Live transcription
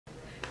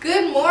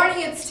Good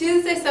morning, it's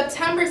Tuesday,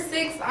 September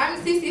 6th. I'm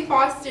Cece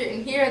Foster,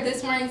 and here are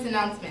this morning's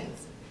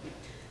announcements.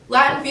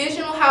 Latin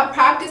Fusion will have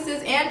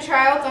practices and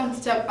tryouts on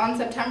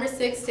September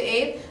 6th to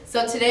 8th,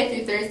 so today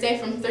through Thursday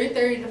from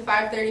 3:30 to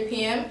 5:30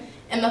 p.m.,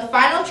 and the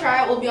final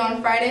tryout will be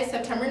on Friday,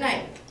 September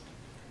 9th.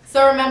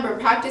 So remember,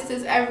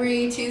 practices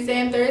every Tuesday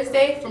and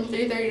Thursday from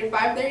 3:30 to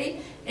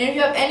 5:30, and if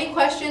you have any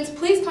questions,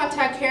 please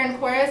contact Karen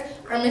Corres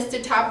or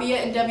Mr.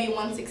 Tapia in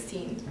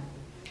W116.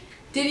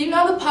 Did you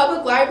know the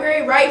public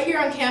library right here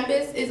on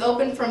campus is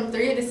open from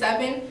 3 to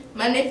 7,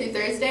 Monday through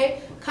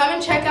Thursday? Come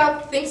and check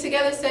out Think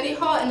Together Study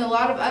Hall and a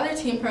lot of other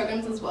team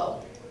programs as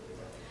well.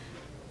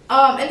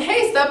 And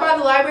hey, stop by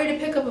the library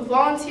to pick up a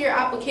volunteer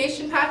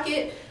application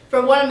packet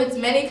for one of its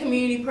many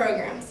community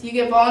programs. You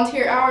get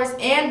volunteer hours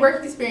and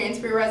work experience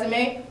for your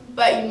resume,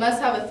 but you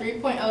must have a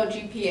 3.0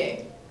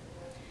 GPA.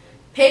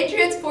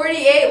 Patriots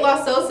 48,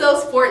 Los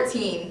Osos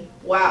 14.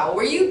 Wow,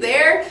 were you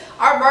there?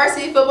 Our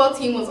varsity football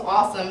team was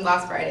awesome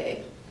last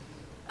Friday.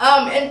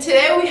 And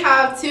today we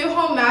have 2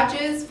 home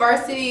matches,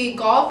 varsity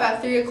golf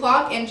at 3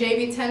 o'clock and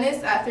JV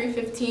tennis at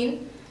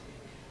 3:15.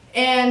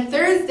 And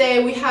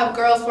Thursday we have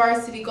girls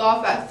varsity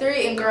golf at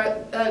 3 and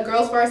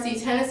girls varsity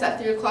tennis at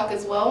 3 o'clock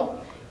as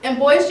well. And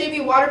boys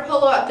JV water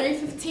polo at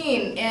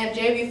 3:15 and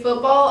JV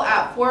football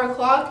at 4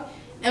 o'clock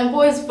and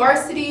boys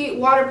varsity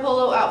water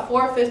polo at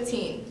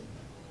 4:15.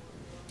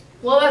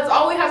 Well, that's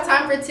all we have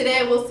time for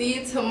today. We'll see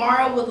you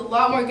tomorrow with a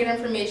lot more good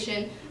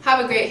information. Have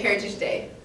a great Heritage Day.